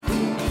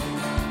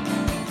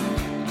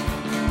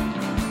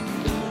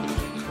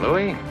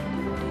Louis,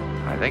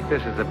 I think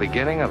this is the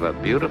beginning of a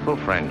beautiful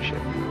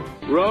friendship.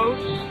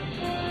 Roads?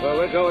 Where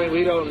we're going,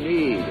 we don't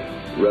need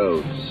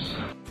roads.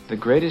 The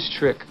greatest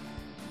trick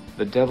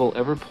the devil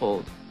ever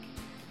pulled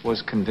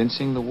was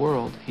convincing the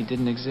world he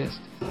didn't exist.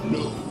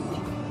 No,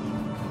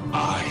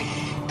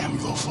 I am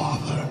your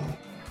father.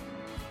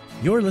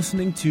 You're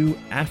listening to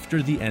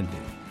After the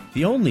Ending,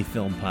 the only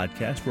film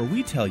podcast where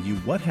we tell you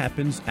what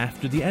happens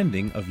after the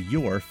ending of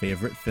your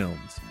favorite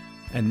films.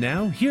 And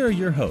now, here are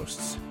your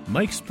hosts,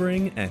 Mike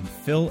Spring and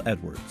Phil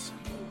Edwards.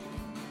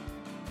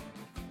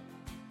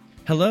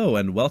 Hello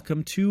and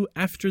welcome to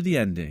After the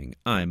Ending.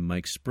 I'm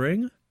Mike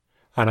Spring.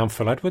 And I'm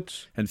Phil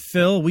Edwards. And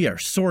Phil, we are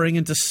soaring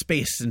into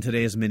space in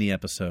today's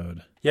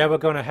mini-episode. Yeah, we're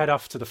going to head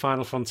off to the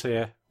final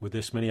frontier with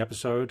this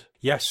mini-episode.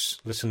 Yes,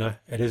 listener,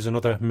 it is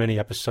another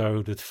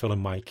mini-episode with Phil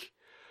and Mike.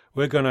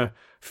 We're going to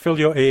fill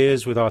your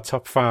ears with our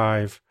top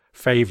 5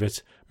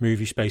 favourite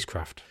movie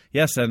spacecraft.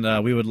 Yes,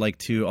 and we would like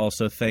to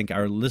also thank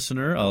our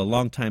listener, a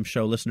longtime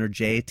show listener,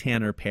 J.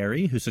 Tanner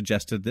Perry, who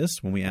suggested this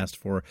when we asked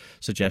for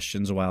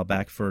suggestions a while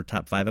back for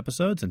top 5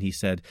 episodes, and he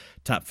said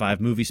top 5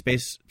 movie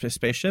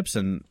spaceships,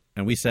 and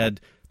we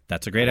said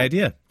that's a great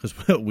idea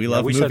because we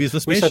love movies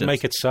with spaceships. We said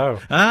make it so.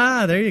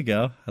 Ah, there you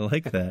go. I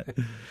like that.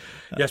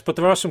 Yes, but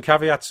there are some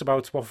caveats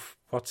about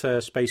what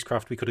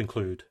spacecraft we could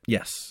include.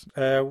 Yes.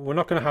 We're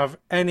not going to have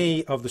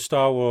any of the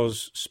Star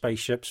Wars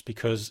spaceships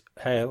because,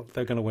 hell,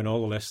 they're going to win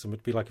all the lists and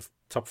it'd be like a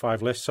top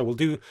 5 list. So we'll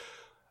do,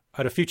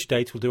 at a future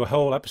date, we'll do a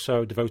whole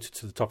episode devoted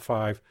to the top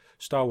 5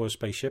 Star Wars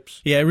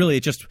spaceships. Yeah, really,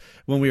 just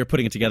when we were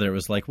putting it together, it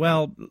was like,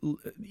 well,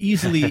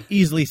 easily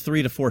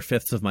 3 to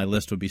 4/5 of my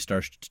list would be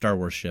Star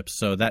Wars ships.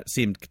 So that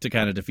seemed to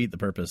kind of defeat the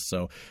purpose.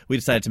 So we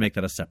decided to make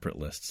that a separate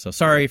list. So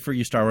sorry for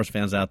you Star Wars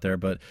fans out there,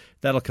 but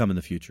that'll come in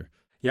the future.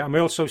 Yeah, and we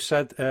also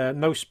said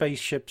no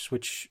spaceships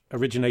which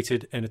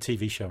originated in a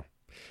TV show.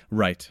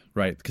 Right,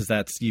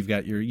 because you've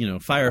got your,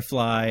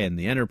 Firefly and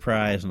the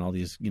Enterprise and all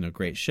these,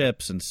 great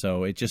ships. And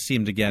so it just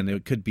seemed, again,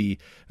 it could be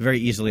very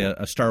easily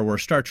a Star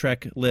Wars, Star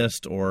Trek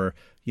list or,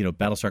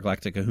 Battlestar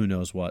Galactica, who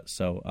knows what.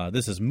 So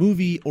this is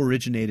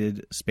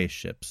movie-originated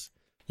spaceships.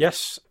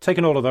 Yes,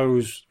 taking all of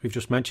those we've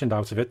just mentioned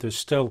out of it,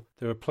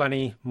 there are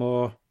plenty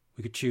more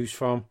we could choose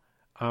from.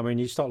 I mean,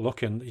 you start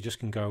looking, you just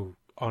can go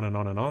on and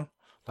on and on,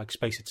 like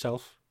space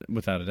itself.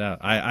 Without a doubt.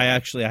 I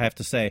have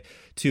to say,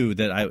 too,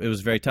 that it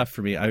was very tough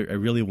for me. I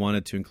really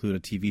wanted to include a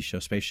TV show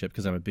spaceship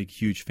because I'm a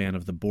huge fan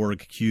of the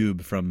Borg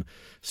cube from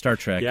Star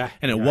Trek. Yeah,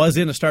 and it was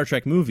in a Star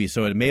Trek movie,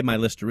 so it made my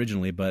list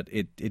originally, but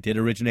it did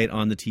originate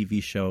on the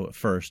TV show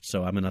first, so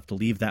I'm going to have to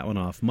leave that one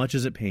off, much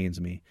as it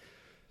pains me.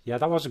 Yeah,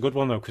 that was a good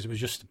one, though, because it was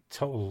just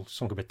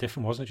something a bit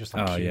different, wasn't it? Just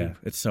that cube. Yeah,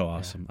 it's so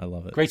awesome. Yeah. I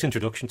love it. Great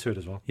introduction to it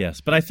as well.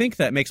 Yes, but I think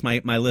that makes my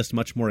list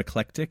much more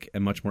eclectic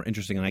and much more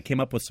interesting, and I came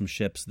up with some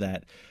ships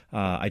that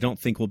I don't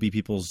think will be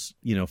people's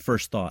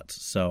first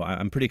thoughts, so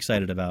I'm pretty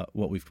excited about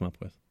what we've come up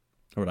with,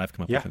 or what I've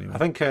come up with anyway. I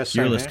think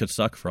your list could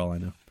suck for all I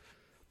know.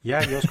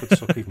 Yeah, yours could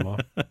suck even more.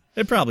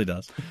 It probably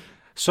does.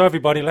 So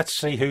everybody, let's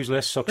see whose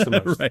list sucks the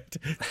most.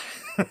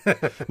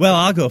 Right. Well,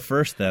 I'll go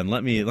first then.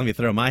 Let me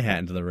throw my hat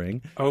into the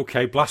ring.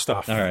 Okay, blast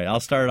off. All right,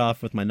 I'll start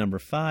off with my number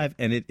 5,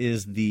 and it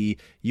is the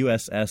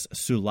USS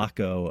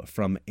Sulaco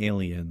from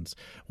Aliens,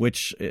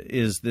 which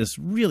is this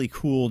really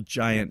cool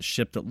giant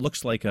ship that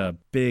looks like a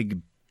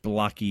big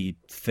blocky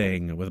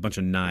thing with a bunch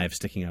of knives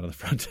sticking out of the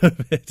front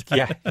of it.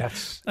 Yeah,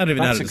 that's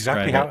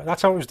exactly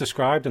that's how it was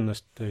described in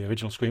the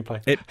original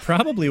screenplay. It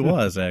probably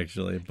was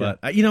actually, but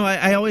yeah.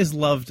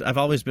 I've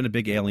always been a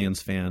big Aliens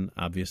fan.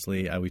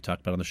 Obviously, we talked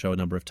about it on the show a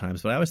number of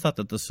times, but I always thought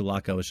that the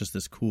Sulaco was just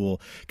this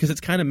cool because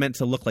it's kind of meant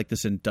to look like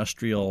this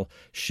industrial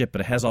ship, but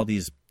it has all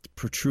these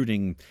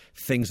protruding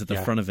things at the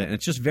front of it, and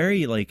it's just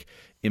very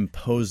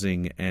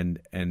imposing and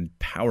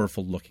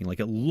powerful looking. Like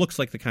it looks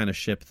like the kind of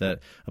ship that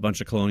a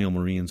bunch of colonial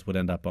marines would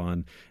end up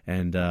on,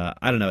 and I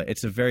don't know,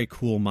 it's a very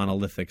cool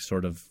monolithic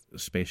sort of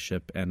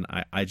spaceship, and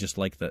I just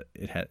like that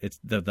it's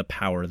the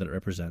power that it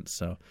represents.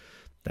 So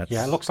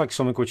it looks like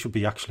something which would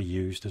be actually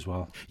used as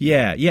well.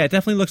 Yeah, it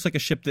definitely looks like a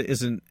ship that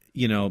isn't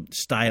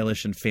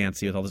stylish and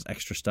fancy with all this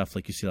extra stuff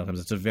like you see a lot of times.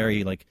 It's a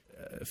very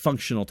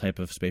functional type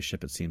of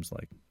spaceship, it seems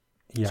like.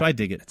 Yeah. So I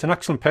dig it. It's an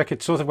excellent pick.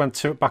 It sort of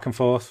went back and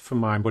forth from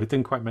mine, but it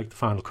didn't quite make the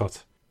final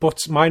cut.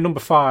 But my number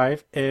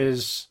 5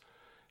 is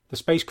the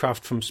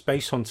spacecraft from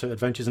Space Hunter: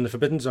 Adventures in the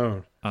Forbidden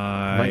Zone.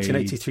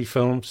 1983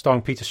 film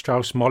starring Peter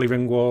Strauss, Molly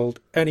Ringwald,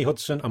 Ernie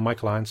Hudson, and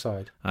Michael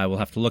Ironside. I will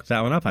have to look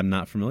that one up. I'm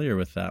not familiar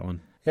with that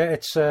one. Yeah,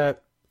 it's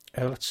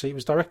let's see. It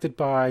was directed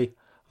by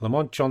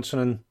Lamont Johnson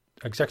and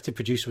executive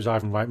producer was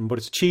Ivan Reitman, but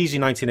it's a cheesy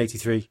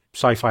 1983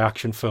 sci-fi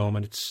action film,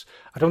 and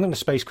I don't think the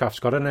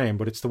spacecraft's got a name,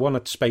 but it's the one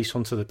that Space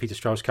Hunter that Peter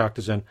Strauss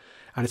character's in,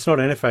 and it's not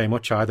in it very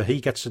much either.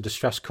 He gets a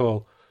distress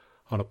call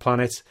on a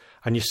planet,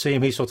 and you see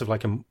him, he's sort of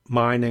like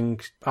mining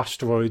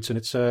asteroids, and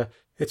it's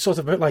sort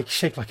of a bit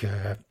shaped like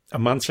a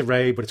manta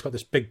ray, but it's got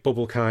this big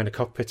bubble kind of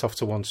cockpit off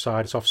to one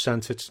side, it's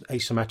off-center, it's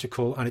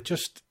asymmetrical, and it's a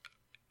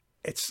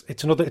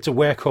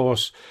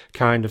workhorse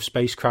kind of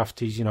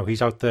spacecraft.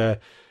 He's out there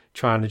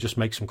trying to just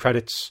make some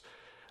credits.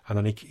 and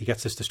then he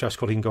gets this distress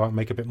call. He can go out and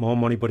make a bit more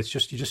money, but it's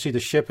just, you just see the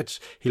ship.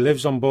 He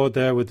lives on board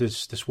there with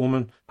this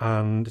woman,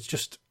 and it's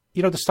just,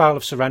 you know, the style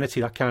of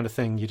Serenity, that kind of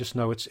thing. You just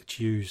know it's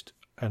used,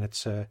 and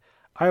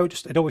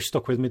it always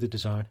stuck with me, the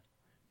design.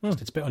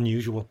 It's a bit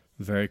unusual.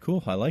 Very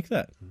cool. I like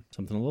that.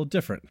 Something a little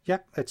different. Yeah,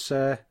 it's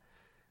as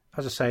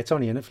I say, it's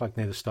only in it for like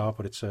near the start,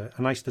 but it's a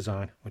nice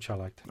design, which I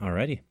liked.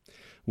 Alrighty.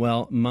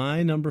 Well,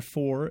 my number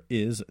 4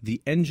 is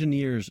the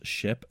Engineer's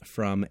ship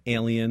from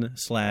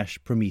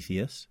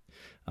Alien/Prometheus.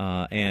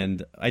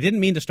 And I didn't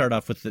mean to start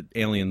off with the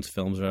Aliens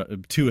films,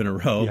 2 in a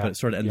row, but it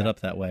sort of ended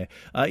up that way.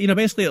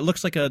 Basically it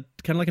looks like kind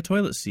of like a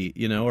toilet seat,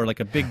 or like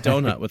a big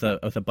donut with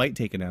a bite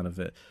taken out of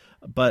it.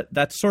 But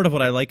that's sort of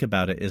what I like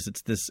about it, is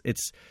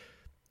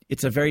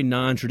it's a very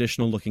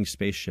non-traditional looking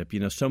spaceship.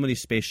 So many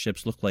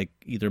spaceships look like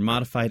either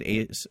modified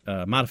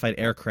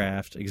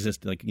aircraft,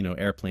 exist like,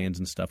 airplanes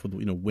and stuff with,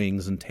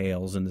 wings and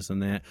tails and this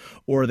and that,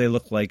 or they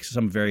look like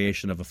some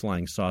variation of a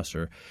flying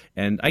saucer.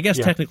 And I guess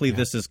technically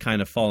this is kind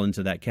of fall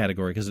into that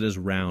category because it is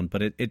round,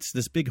 but it's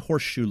this big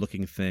horseshoe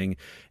looking thing.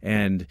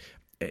 And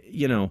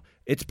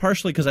it's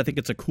partially because I think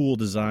it's a cool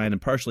design,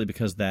 and partially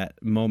because that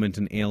moment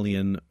in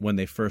Alien when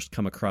they first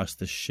come across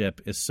the ship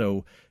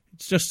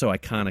it's just so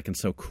iconic and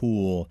so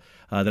cool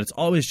that it's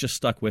always just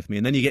stuck with me.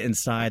 And then you get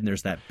inside and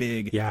there's that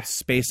big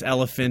space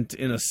elephant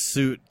in a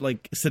suit,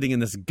 like sitting in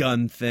this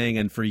gun thing.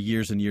 And for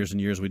years and years and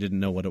years, we didn't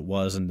know what it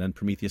was. And then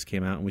Prometheus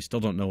came out and we still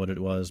don't know what it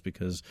was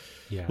because,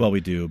 well, we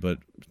do, but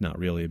not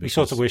really. Because, we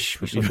sort of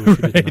wish we didn't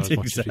know as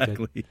much exactly. as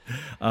we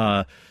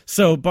did.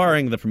 So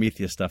barring the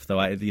Prometheus stuff,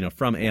 though,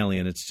 from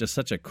Alien, it's just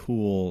such a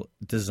cool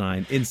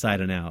design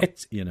inside and out.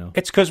 It's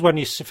because when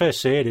you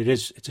first see it,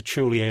 it's a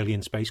truly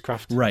alien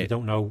spacecraft. Right.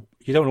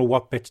 You don't know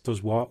what bits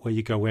does what, where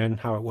you go in,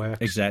 how it works.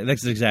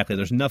 Exactly.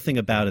 There's nothing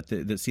about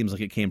it that seems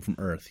like it came from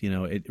Earth.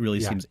 It really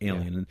seems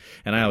alien,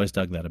 and I always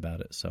dug that about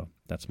it. So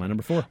that's my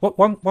number 4.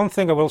 One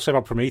thing I will say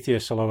about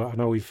Prometheus, although I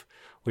know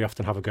we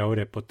often have a go at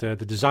it, but the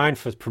design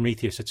for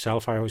Prometheus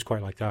itself, I always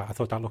quite like that. I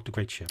thought that looked a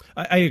great ship.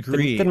 I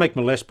agree. Didn't make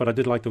my list, but I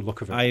did like the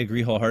look of it. I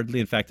agree wholeheartedly.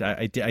 In fact,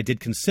 I did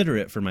consider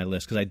it for my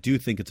list because I do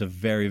think it's a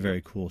very,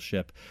 very cool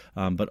ship.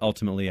 But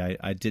ultimately,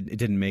 it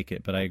didn't make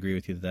it. But I agree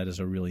with you that is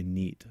a really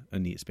neat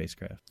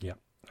spacecraft. Yeah.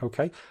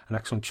 Okay, an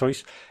excellent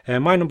choice.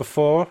 My number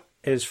 4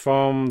 is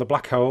from The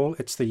Black Hole.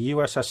 It's the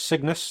USS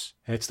Cygnus.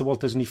 It's the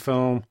Walt Disney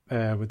film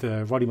with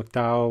Roddy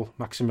McDowall,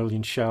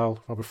 Maximilian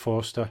Schell, Robert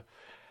Forster.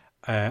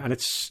 And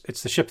it's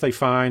the ship they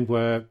find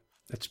where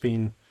it's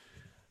been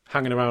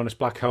hanging around this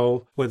black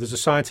hole, where there's a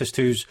scientist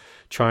who's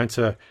trying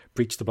to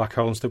breach the black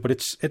hole and stuff. But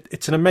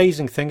it's an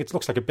amazing thing. It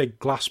looks like a big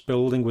glass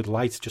building with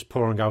light just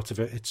pouring out of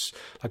it. It's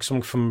like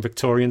something from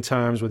Victorian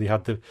times where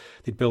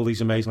they'd build these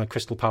amazing like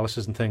crystal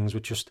palaces and things.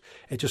 It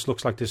just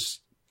looks like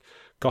this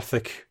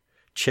Gothic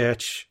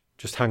church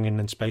just hanging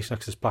in space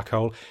next to this black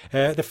hole.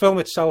 The film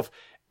itself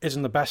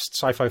isn't the best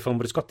sci-fi film,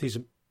 but it's got these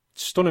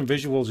stunning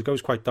visuals. It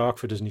goes quite dark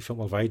for a Disney film,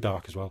 well, very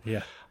dark as well.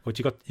 Yeah. But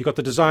you got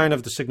the design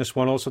of the Cygnus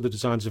one, also the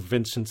designs of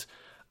Vincent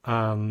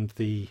and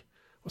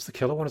what's the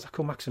killer one? Is that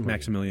called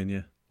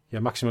Maximilian? Yeah,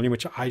 Maximilian,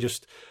 which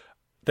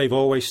they've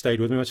always stayed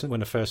with me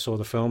when I first saw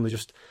the film.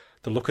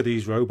 The look of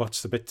these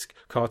robots, a bit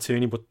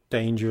cartoony but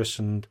dangerous,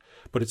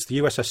 but it's the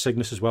USS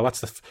Cygnus as well.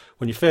 That's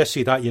when you first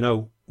see that,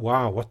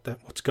 wow,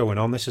 what's going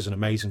on? This is an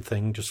amazing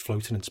thing, just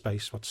floating in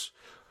space.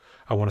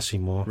 I want to see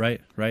more.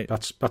 Right.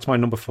 That's my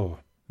number 4.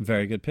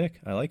 Very good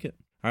pick. I like it.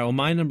 All right, well,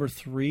 my number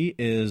 3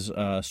 is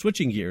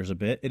switching gears a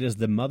bit. It is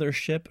the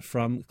mothership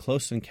from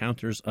Close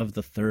Encounters of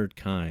the Third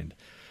Kind,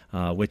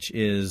 which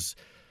is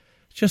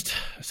just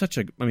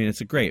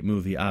it's a great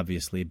movie,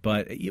 obviously.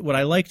 But what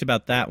I liked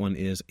about that one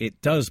is it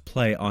does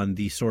play on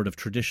the sort of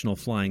traditional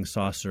flying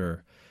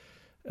saucer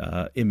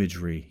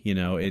imagery.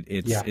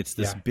 It's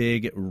this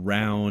big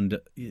round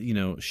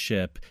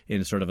ship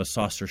in sort of a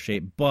saucer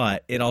shape,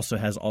 but it also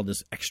has all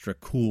this extra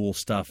cool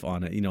stuff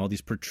on it, all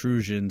these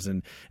protrusions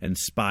and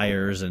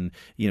spires and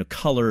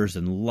colors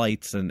and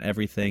lights and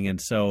everything. And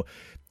so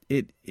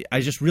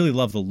I just really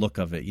love the look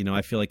of it.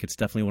 I feel like it's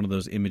definitely one of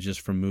those images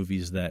from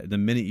movies that the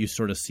minute you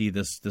sort of see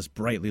this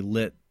brightly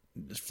lit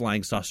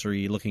flying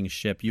saucer-y looking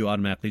ship, you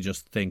automatically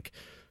just think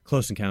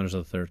Close Encounters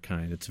of the Third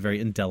Kind. It's a very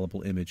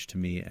indelible image to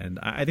me, and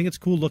I think it's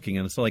cool looking.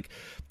 And it's like,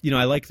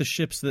 I like the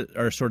ships that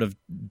are sort of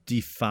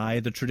defy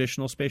the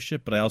traditional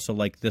spaceship, but I also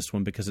like this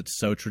one because it's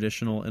so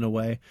traditional in a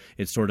way.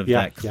 It's sort of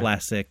that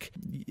classic,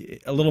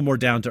 a little more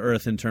down to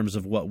earth in terms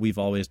of what we've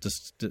always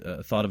just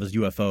thought of as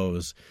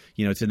UFOs.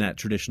 It's in that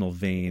traditional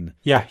vein.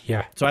 Yeah.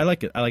 So I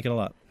like it. I like it a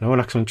lot. No, an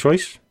excellent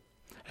choice.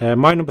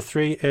 My number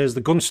 3 is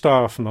the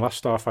Gunstar from The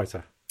Last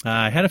Starfighter.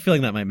 I had a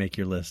feeling that might make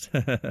your list.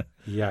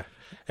 Yeah.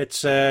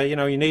 It's,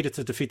 you needed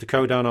to defeat the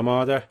Kodan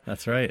Armada.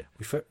 That's right.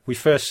 We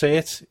first see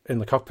it in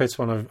the cockpit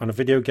on a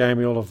video game.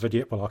 We all have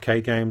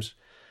arcade games.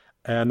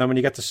 And then when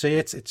you get to see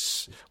it,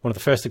 it's one of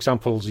the first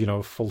examples,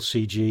 full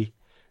CG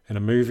in a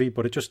movie.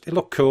 But it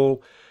looked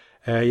cool.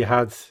 You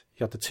had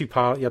the two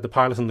pilot, you had the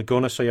pilot and the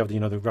gunner, so you have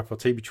the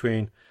repartee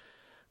between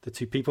the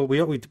two people.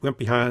 We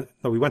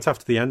went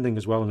after the ending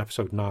as well in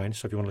episode 9,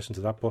 so if you want to listen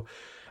to that.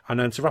 And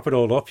then to wrap it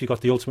all up, you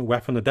got the ultimate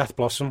weapon, the Death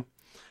Blossom.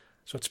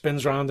 So it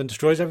spins around and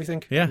destroys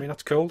everything. Yeah. I mean,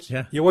 that's cool.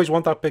 Yeah. You always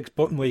want that big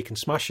button where you can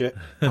smash it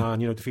and,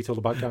 defeat all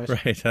the bad guys.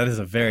 Right, that is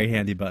a very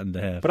handy button to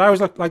have. But I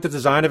always like the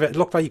design of it. It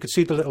looked like you could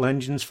see the little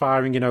engines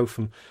firing,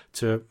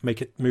 to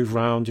make it move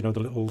around, the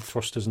little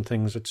thrusters and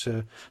things. It's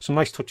some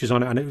nice touches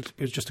on it, and it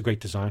was just a great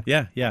design.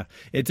 Yeah.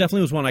 It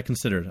definitely was one I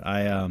considered.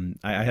 I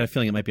had a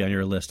feeling it might be on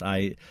your list.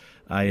 I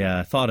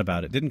thought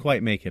about it. Didn't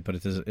quite make it, but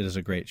it is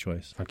a great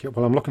choice. Thank you.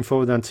 Well, I'm looking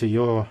forward then to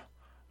your...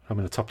 I'm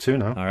in the top 2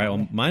 now. All right,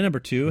 well, my number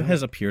 2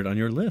 has appeared on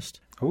your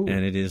list. Ooh.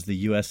 And it is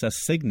the USS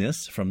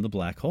Cygnus from the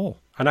Black Hole.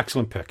 An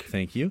excellent pick.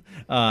 Thank you.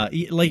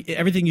 Like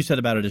everything you said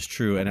about it is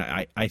true, and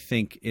I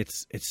think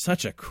it's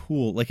such a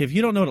cool. Like if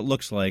you don't know what it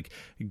looks like,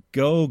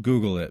 go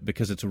Google it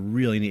because it's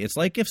really neat. It's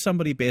like if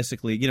somebody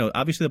basically,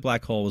 obviously the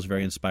Black Hole was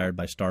very inspired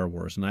by Star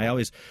Wars, and I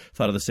always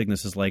thought of the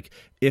Cygnus as like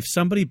if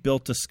somebody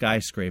built a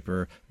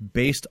skyscraper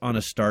based on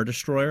a Star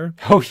Destroyer.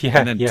 Oh yeah,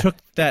 and then took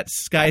that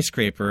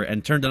skyscraper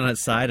and turned it on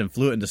its side and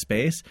flew it into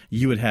space,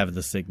 you would have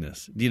the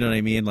Cygnus. Do you know what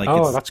I mean? Like,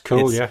 that's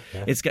cool. Yeah.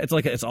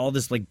 It's all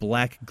this like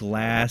black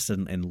glass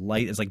and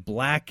light. It's like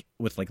black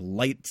with like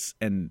lights,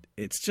 and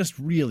it's just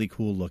really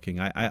cool looking.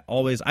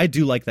 I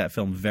do like that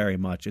film very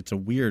much. It's a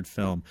weird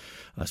film,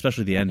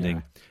 especially the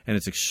ending, and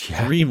it's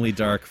extremely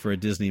dark for a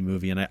Disney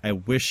movie. And I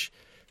wish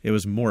it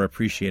was more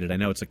appreciated. I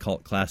know it's a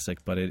cult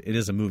classic, but it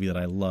is a movie that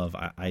I love.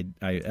 I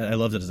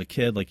loved it as a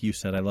kid, like you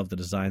said. I loved the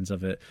designs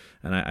of it,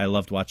 and I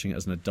loved watching it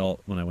as an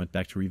adult when I went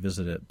back to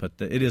revisit it. But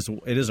it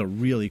is a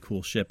really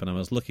cool ship, and I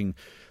was looking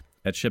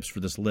at ships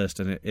for this list,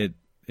 and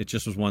it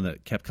just was one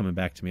that kept coming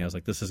back to me. I was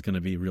like, this is going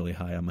to be really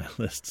high on my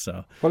list.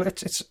 So, well,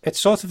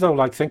 it's sort of though,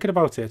 like thinking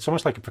about it, it's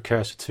almost like a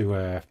precursor to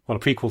a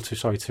prequel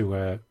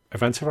to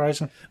Event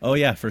Horizon. Oh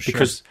yeah, for sure.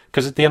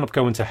 Because they end up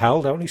going to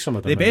hell, don't they? Some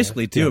of them. They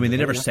basically do. I mean, they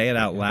never say it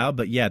out loud,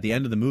 but yeah, the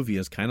end of the movie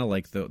is kind of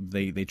like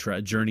they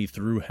journey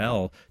through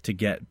hell to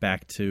get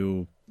back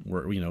to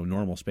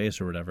normal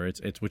space or whatever.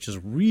 It's which is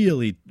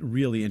really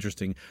really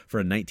interesting for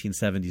a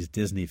 1970s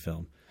Disney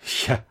film.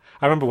 Yeah,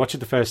 I remember watching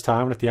it the first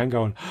time and at the end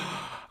going,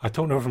 I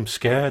don't know if I'm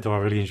scared or I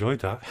really enjoyed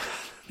that.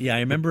 Yeah, I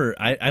remember.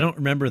 I don't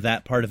remember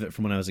that part of it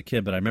from when I was a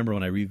kid, but I remember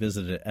when I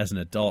revisited it as an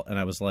adult, and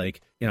I was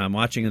like, I'm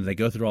watching and they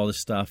go through all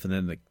this stuff, and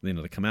then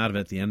they come out of it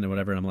at the end or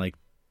whatever, and I'm like,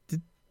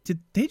 did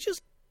they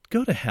just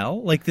go to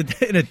hell? Like,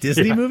 in a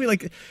Disney movie?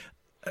 Like,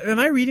 am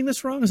I reading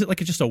this wrong? Is it like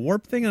just a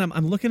warp thing? And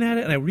I'm looking at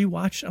it and I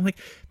rewatch. I'm like,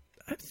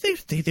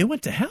 they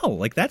went to hell.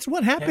 Like that's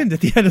what happened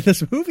at the end of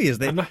this movie. Is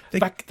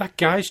that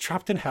guy's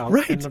trapped in hell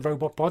in the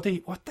robot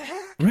body? What the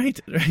heck? Right.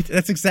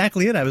 That's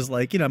exactly it. I was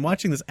like, I'm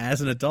watching this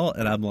as an adult,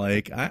 and I'm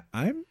like,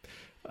 I'm.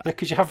 Yeah,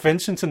 because you have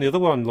Vincent and the other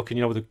one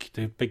looking, with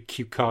the big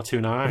cute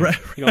cartoon eye. Right.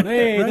 You're going,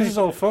 hey, this is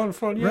all fun.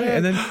 Yeah. Right.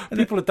 And then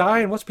people are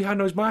dying. What's behind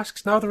those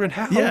masks? Now they're in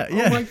hell. Yeah.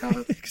 Oh my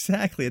God.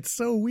 Exactly. It's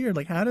so weird.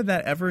 Like, how did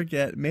that ever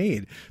get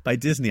made by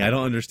Disney? I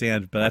don't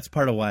understand, but that's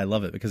part of why I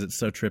love it, because it's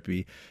so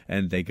trippy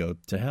and they go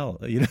to hell,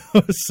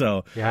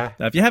 So yeah.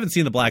 If you haven't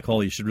seen The Black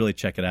Hole, you should really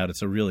check it out.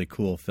 It's a really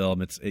cool film.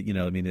 It's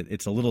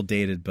a little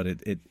dated, but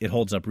it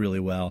holds up really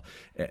well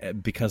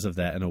because of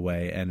that in a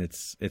way, and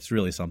it's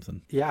really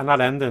something. Yeah, and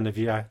that ending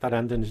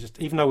is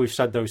just, even though we've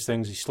said those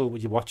things, when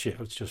you watch it,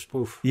 it's just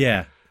oof.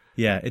 Yeah,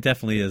 it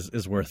definitely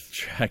is worth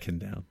tracking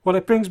down. Well,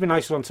 it brings me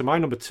nicely on to my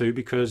number 2,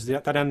 because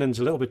that ending's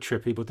a little bit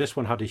trippy, but this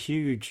one had a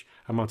huge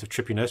amount of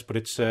trippiness. But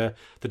it's the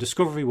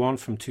Discovery one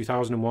from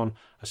 2001,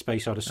 A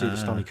Space Odyssey, the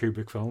Stanley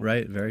Kubrick film.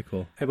 Right, very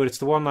cool. Yeah, but it's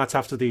the one that's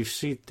after they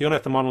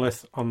unearth the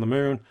monolith on the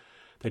moon,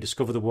 they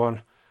discover the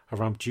one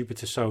around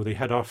Jupiter, so they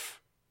head off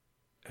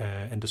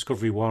in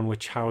Discovery 1,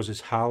 which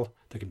houses Hal,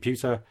 the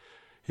computer,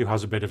 who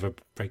has a bit of a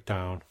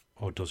breakdown.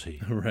 Or does he?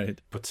 Right.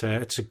 But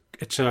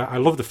I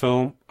love the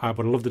film, but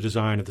I love the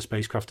design of the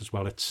spacecraft as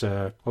well. It's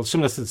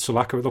similar to the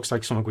Sulaco. It looks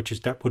like something which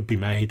would be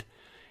made,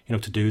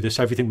 to do this.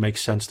 Everything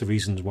makes sense. The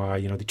reasons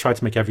why, they try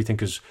to make everything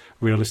as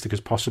realistic as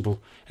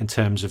possible in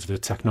terms of the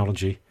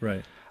technology.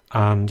 Right.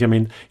 And I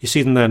mean, you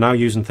see them there now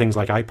using things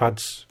like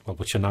iPads,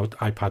 which are now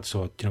iPads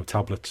or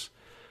tablets.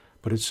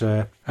 But it's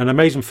an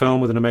amazing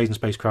film with an amazing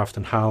spacecraft,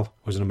 and Hal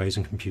was an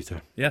amazing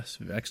computer. Yes,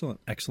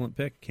 excellent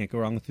pick. Can't go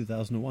wrong with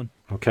 2001.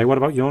 Okay, what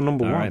about your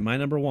number 1? All right, my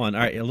number 1. All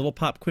right, a little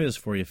pop quiz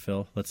for you,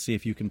 Phil. Let's see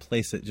if you can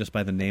place it just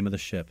by the name of the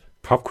ship.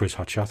 Pop quiz,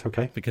 hot shot,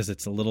 okay. Because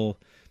it's a little,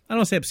 I don't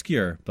want to say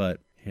obscure, but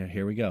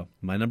here we go.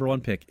 My number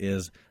 1 pick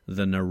is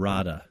the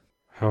Narada.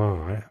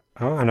 Oh,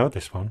 I know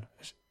this one.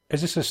 Is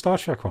this a Star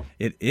Trek one?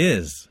 It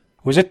is.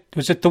 Was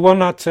it the one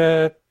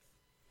that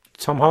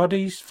Tom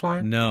Hardy's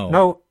flying?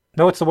 No,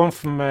 it's the one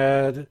from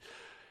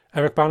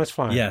Eric Bana's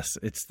flying. Yes,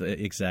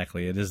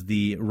 exactly. It is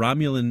the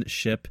Romulan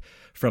ship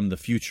from the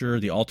future,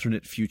 the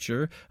alternate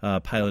future,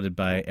 piloted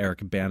by Eric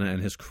Bana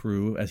and his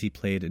crew as he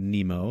played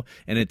Nemo.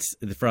 And it's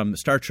from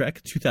Star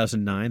Trek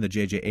 2009, the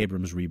J.J.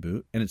 Abrams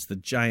reboot. And it's the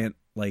giant,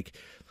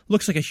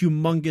 looks like a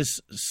humongous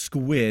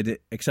squid,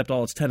 except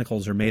all its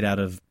tentacles are made out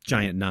of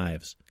giant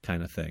knives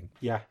kind of thing.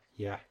 Yeah.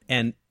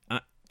 And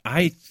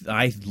I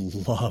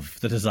love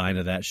the design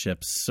of that ship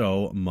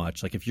so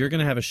much. Like, if you're going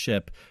to have a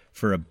ship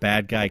for a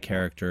bad guy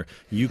character,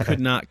 you could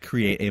not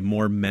create a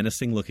more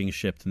menacing looking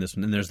ship than this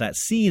one. And there's that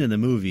scene in the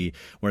movie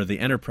where the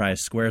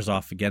Enterprise squares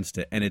off against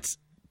it, and it's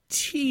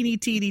teeny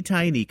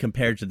tiny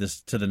compared to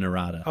the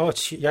Narada. Oh,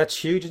 it's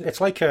huge. It's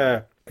like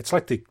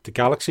the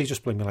galaxy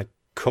just being like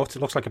cut. It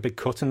looks like a big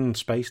cut in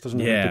space,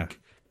 doesn't it? Yeah. A big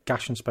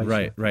gash in space.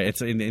 Right.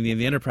 It's in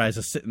the Enterprise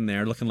is sitting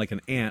there looking like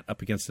an ant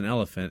up against an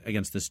elephant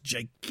against this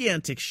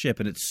gigantic ship,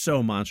 and it's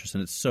so monstrous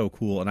and it's so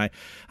cool. And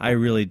I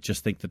really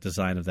just think the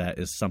design of that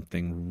is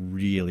something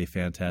really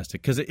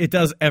fantastic, because it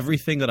does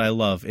everything that I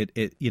love.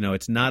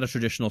 It's not a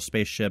traditional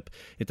spaceship.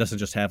 It doesn't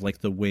just have like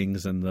the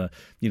wings and the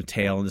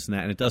tail and this and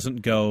that, and it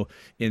doesn't go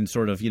in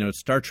sort of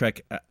Star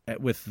Trek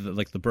with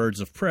like the birds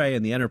of prey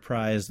and the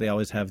Enterprise. They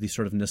always have these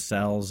sort of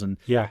nacelles and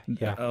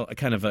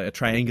kind of a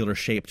triangular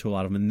shape to a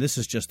lot of them. And this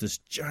is just this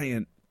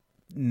giant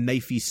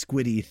knifey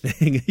squiddy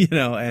thing,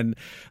 and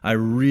I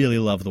really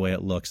love the way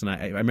it looks. And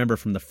I remember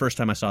from the first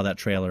time I saw that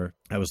trailer,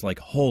 I was like,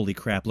 holy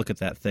crap, look at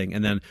that thing.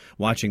 And then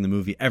watching the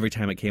movie, every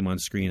time it came on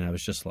screen, I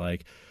was just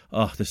like,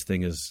 oh, this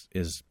thing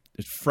is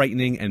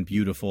frightening and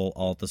beautiful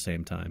all at the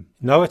same time.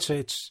 No, it's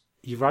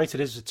you're right,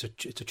 it is. It's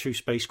a true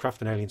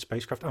spacecraft, an alien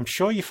spacecraft. I'm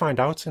sure you find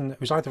out, and it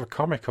was either a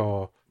comic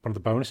or one of the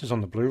bonuses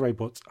on the Blu-ray,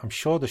 but I'm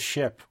sure the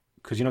ship,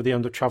 because they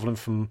end up traveling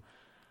from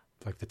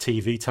like the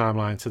TV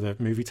timeline to the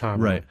movie timeline.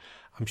 Right.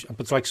 But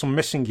it's like some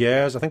missing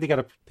years. I think they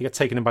get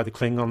taken in by the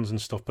Klingons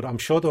and stuff. But I'm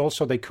sure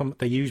that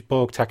they use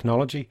Borg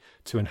technology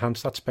to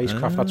enhance that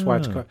spacecraft. That's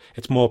why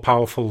it's more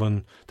powerful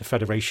than the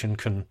Federation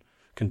can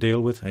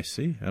deal with. I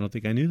see. I don't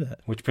think I knew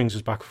that. Which brings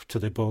us back to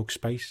the Borg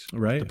space,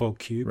 right? The Borg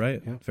cube,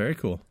 right? Yeah. Very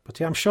cool. But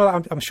yeah, I'm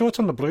sure it's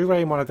on the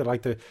Blu-ray in one of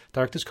the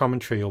director's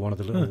commentary or one of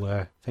the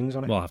little things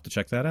on it. Well, I'll have to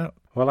check that out.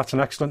 Well, that's an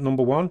excellent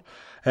number one.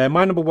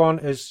 My number one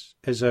is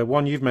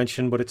one you've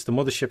mentioned, but it's the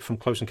mothership from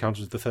Close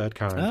Encounters of the Third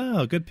Kind.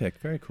 Oh, good pick.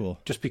 Very cool.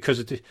 Just because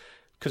of the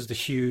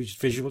huge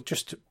visual,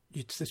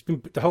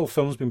 the whole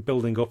film's been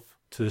building up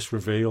to this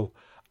reveal.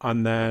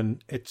 And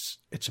then it's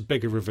a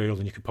bigger reveal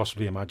than you could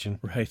possibly imagine.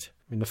 Right. I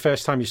mean, the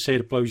first time you see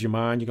it blows your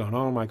mind. You're going,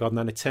 oh my God. And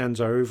then it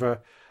turns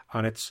over,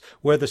 and it's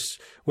where the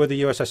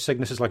USS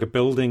Cygnus is like a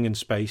building in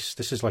space.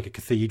 This is like a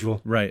cathedral.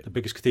 Right. The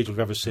biggest cathedral you've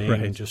ever seen. Right.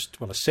 And it's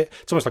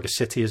almost like a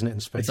city, isn't it, in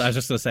space? I was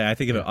just going to say, I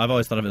think of it, I've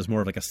always thought of it as more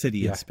of like a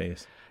city in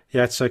space.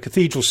 Yeah, it's a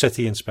cathedral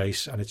city in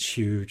space, and it's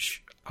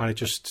huge. And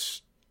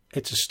it's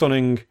a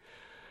stunning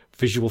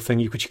visual thing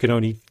which you can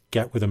only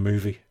get with a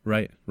movie.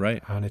 Right.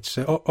 And it's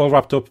all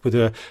wrapped up with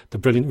the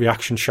brilliant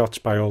reaction shots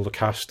by all the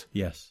cast.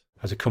 Yes.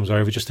 As it comes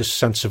over, just this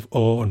sense of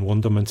awe and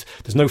wonderment.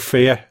 There's no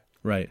fear.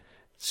 Right.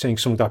 Seeing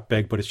something that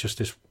big, but it's just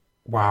this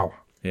wow.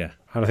 Yeah.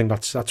 And I think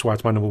that's why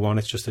it's my number one.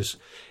 It's just this.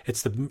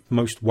 It's the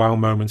most wow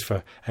moment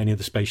for any of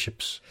the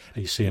spaceships that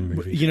you see in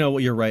movies.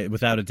 You're right.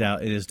 Without a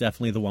doubt, it is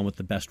definitely the one with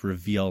the best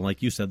reveal.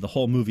 Like you said, the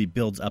whole movie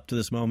builds up to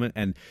this moment,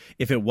 and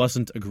if it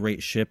wasn't a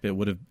great ship, it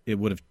would have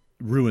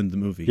ruined the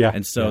movie. Yeah,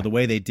 and so the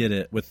way they did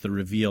it with the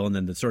reveal and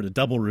then the sort of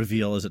double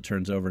reveal as it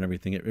turns over and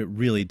everything, it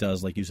really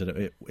does, like you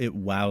said, it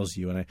wows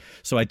you. And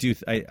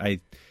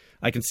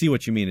I can see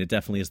what you mean. It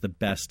definitely is the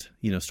best,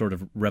 sort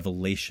of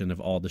revelation of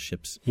all the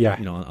ships,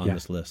 on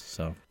this list.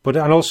 So, and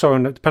also,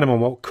 depending on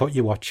what cut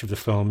you watch of the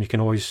film, you can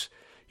always,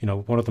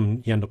 one of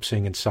them you end up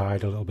seeing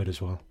inside a little bit as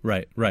well.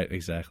 Right,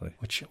 exactly.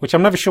 Which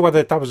I'm never sure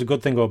whether that was a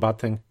good thing or a bad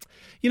thing.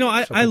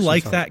 I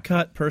like that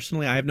cut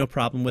personally. I have no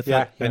problem with it.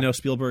 Yeah. I know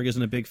Spielberg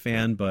isn't a big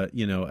fan, but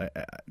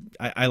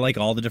I like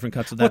all the different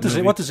cuts of that.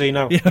 What does he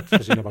know? Yeah. What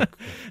does he know about?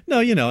 No,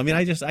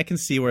 I can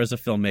see where as a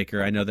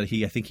filmmaker, I know that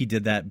I think he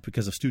did that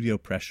because of studio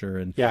pressure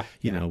and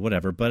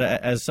whatever. But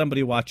as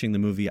somebody watching the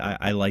movie,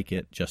 I like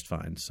it just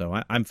fine. So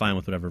I'm fine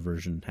with whatever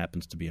version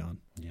happens to be on.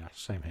 Yeah,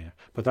 same here.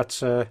 But that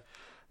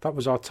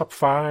was our top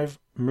 5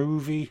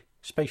 movie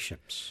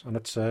spaceships, and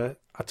that's a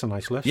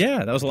nice list.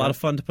 Yeah, that was a lot of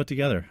fun to put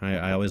together.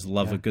 I always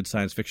love a good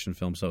science fiction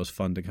film, so it was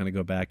fun to kind of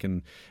go back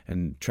and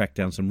track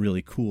down some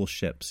really cool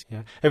ships.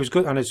 Yeah, it was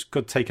good, and it's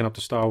good taking up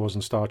the Star Wars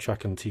and Star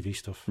Trek and TV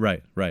stuff.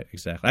 Right,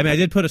 exactly. I mean, I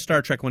did put a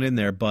Star Trek one in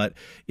there, but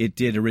it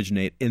did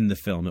originate in the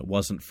film. It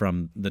wasn't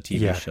from the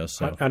TV show.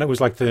 So, and it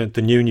was like the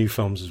new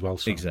films as well.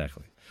 So.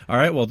 Exactly. All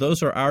right, well,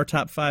 those are our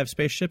top 5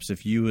 spaceships.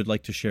 If you would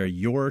like to share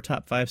your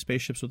top 5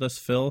 spaceships with us,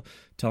 Phil,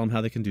 tell them how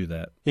they can do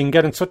that. You can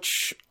get in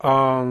touch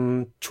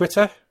on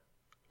Twitter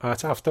at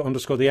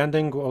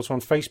after_the_ending. We're also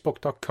on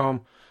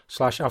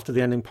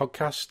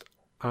facebook.com/aftertheendingpodcast.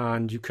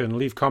 And you can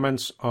leave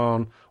comments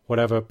on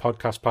whatever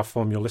podcast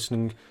platform you're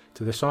listening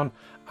to this on.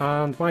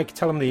 And Mike,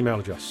 tell them the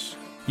email address.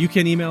 You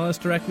can email us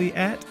directly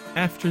at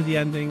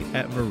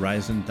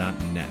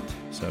aftertheending@verizon.net.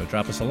 So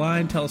drop us a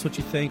line, tell us what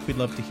you think. We'd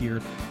love to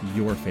hear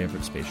your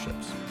favorite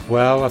spaceships.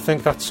 Well, I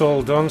think that's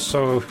all done,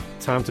 so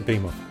time to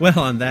beam up. Well,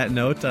 on that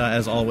note,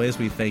 as always,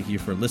 we thank you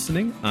for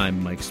listening.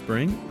 I'm Mike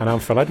Spring. And I'm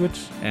Phil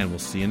Edwards. And we'll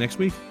see you next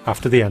week.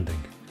 After the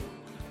Ending.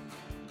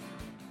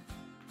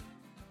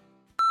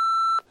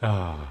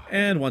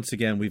 And once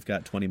again, we've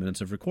got 20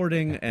 minutes of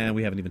recording, and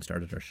we haven't even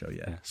started our show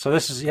yet. Yeah. So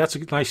that's a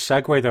nice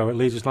segue, though. It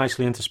leads us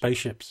nicely into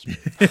spaceships.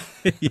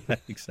 Yeah,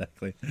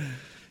 exactly.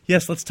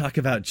 Yes, let's talk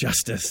about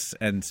justice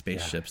and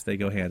spaceships. They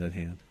go hand in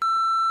hand.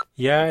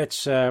 Yeah,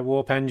 it's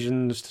warp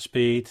engines to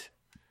speed,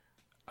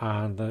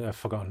 and I've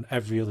forgotten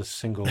every other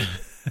single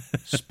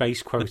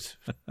space quote.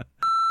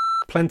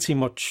 Plenty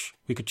much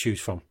we could choose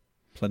from.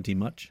 Plenty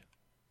much?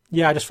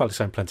 Yeah, I just felt the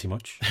same. Plenty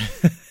much.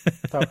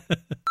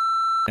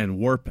 And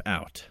warp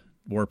out.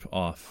 Warp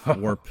off.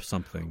 Warp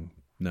something.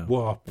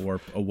 No.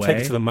 Warp away. Take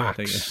it to the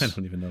max. I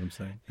don't even know what I'm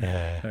saying.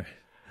 Yeah. Right.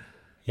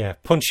 Yeah,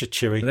 punch it,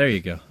 Chewie. There you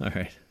go. All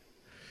right.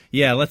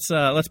 Yeah, let's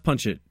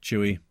punch it,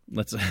 Chewie.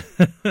 Let's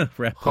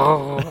wrap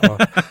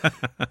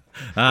up.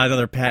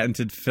 Another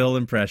patented Phil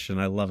impression.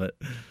 I love it.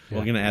 Yeah.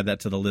 We're going to add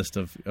that to the list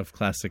of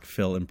classic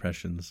Phil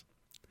impressions.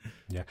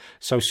 Yeah.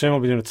 So soon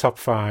we'll be doing a top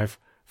 5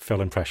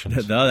 Phil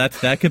impressions. No,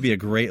 that could be a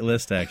great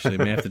list, actually.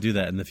 May have to do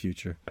that in the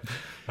future.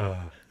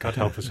 God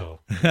help us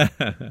all.